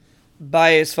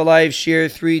Bayis4Life,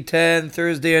 Shiur 310,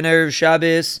 Thursday and Erev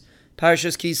Shabbos,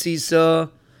 Parshas Kisisa,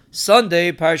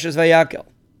 Sunday, Parshas Vayakel.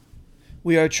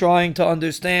 We are trying to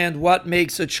understand what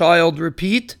makes a child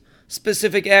repeat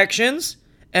specific actions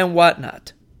and what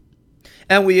not.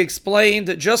 And we explained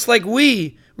that just like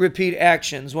we repeat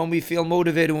actions when we feel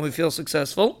motivated, when we feel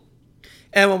successful,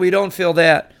 and when we don't feel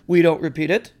that, we don't repeat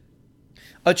it,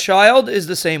 a child is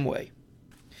the same way.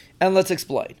 And let's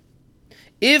explain.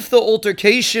 If the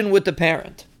altercation with the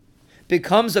parent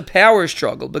becomes a power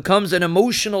struggle, becomes an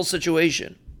emotional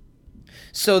situation,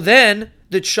 so then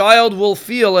the child will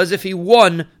feel as if he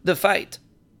won the fight,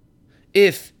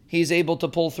 if he's able to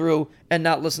pull through and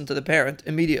not listen to the parent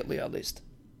immediately, at least.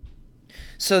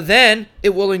 So then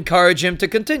it will encourage him to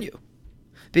continue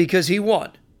because he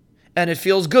won and it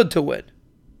feels good to win.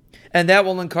 And that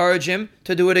will encourage him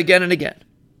to do it again and again.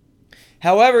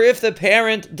 However, if the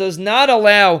parent does not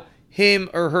allow him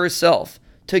or herself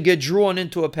to get drawn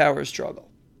into a power struggle,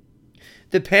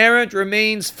 the parent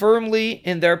remains firmly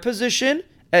in their position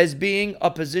as being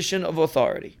a position of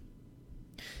authority.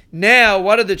 Now,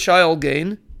 what did the child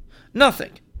gain?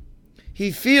 Nothing.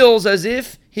 He feels as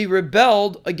if he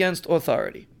rebelled against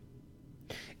authority.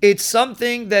 It's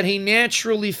something that he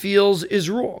naturally feels is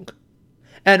wrong,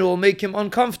 and it will make him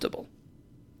uncomfortable.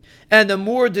 And the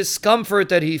more discomfort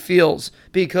that he feels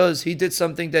because he did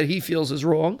something that he feels is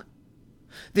wrong,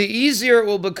 the easier it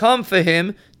will become for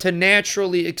him to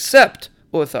naturally accept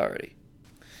authority.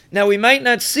 Now, we might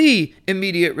not see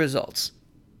immediate results,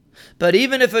 but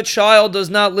even if a child does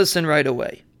not listen right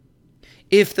away,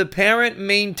 if the parent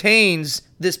maintains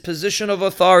this position of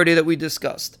authority that we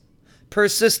discussed,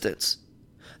 persistence,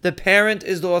 the parent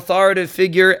is the authoritative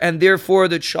figure and therefore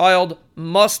the child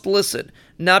must listen,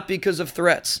 not because of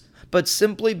threats, but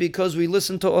simply because we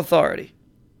listen to authority.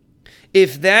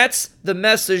 If that's the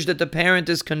message that the parent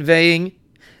is conveying,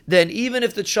 then even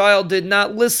if the child did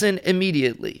not listen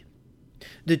immediately,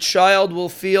 the child will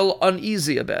feel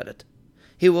uneasy about it.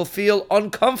 He will feel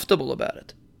uncomfortable about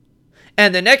it.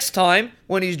 And the next time,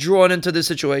 when he's drawn into the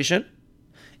situation,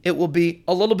 it will be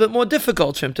a little bit more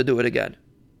difficult for him to do it again.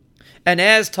 And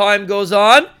as time goes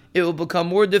on, it will become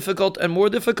more difficult,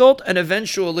 and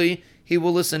eventually he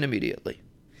will listen immediately.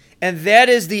 And that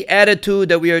is the attitude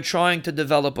that we are trying to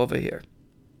develop over here.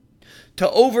 To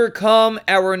overcome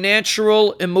our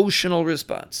natural emotional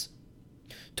response.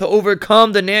 To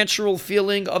overcome the natural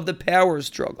feeling of the power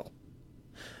struggle.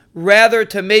 Rather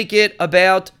to make it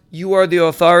about you are the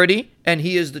authority and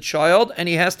he is the child and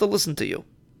he has to listen to you.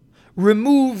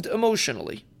 Removed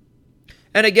emotionally.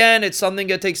 And again, it's something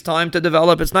that takes time to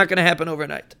develop. It's not going to happen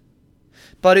overnight.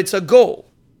 But it's a goal.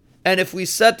 And if we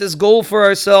set this goal for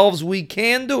ourselves, we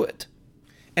can do it.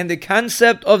 And the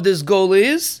concept of this goal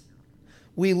is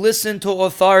we listen to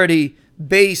authority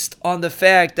based on the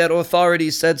fact that authority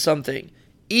said something.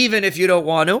 Even if you don't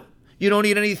want to. You don't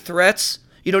need any threats.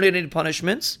 You don't need any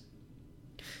punishments.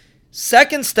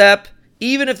 Second step,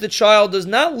 even if the child does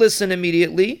not listen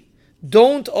immediately,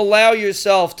 don't allow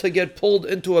yourself to get pulled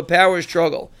into a power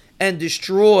struggle and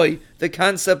destroy the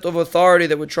concept of authority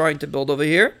that we're trying to build over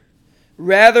here.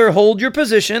 Rather, hold your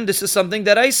position. This is something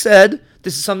that I said.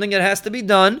 This is something that has to be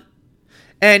done.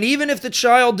 And even if the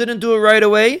child didn't do it right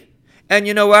away, and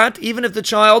you know what? Even if the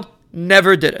child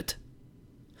never did it,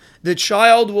 the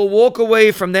child will walk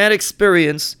away from that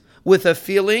experience with a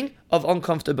feeling of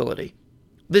uncomfortability.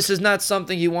 This is not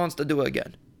something he wants to do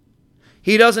again.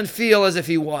 He doesn't feel as if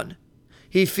he won.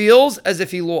 He feels as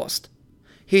if he lost.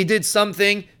 He did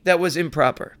something that was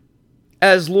improper.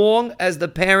 As long as the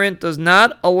parent does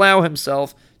not allow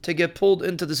himself to get pulled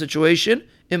into the situation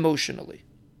emotionally.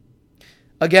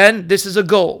 Again, this is a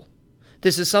goal.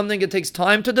 This is something that takes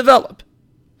time to develop.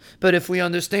 But if we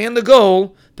understand the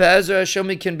goal, Be'ezer Hashem,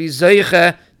 we can be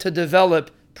zeicha to develop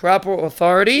proper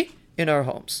authority in our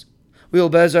homes. We will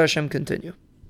Be'ezer Hashem continue.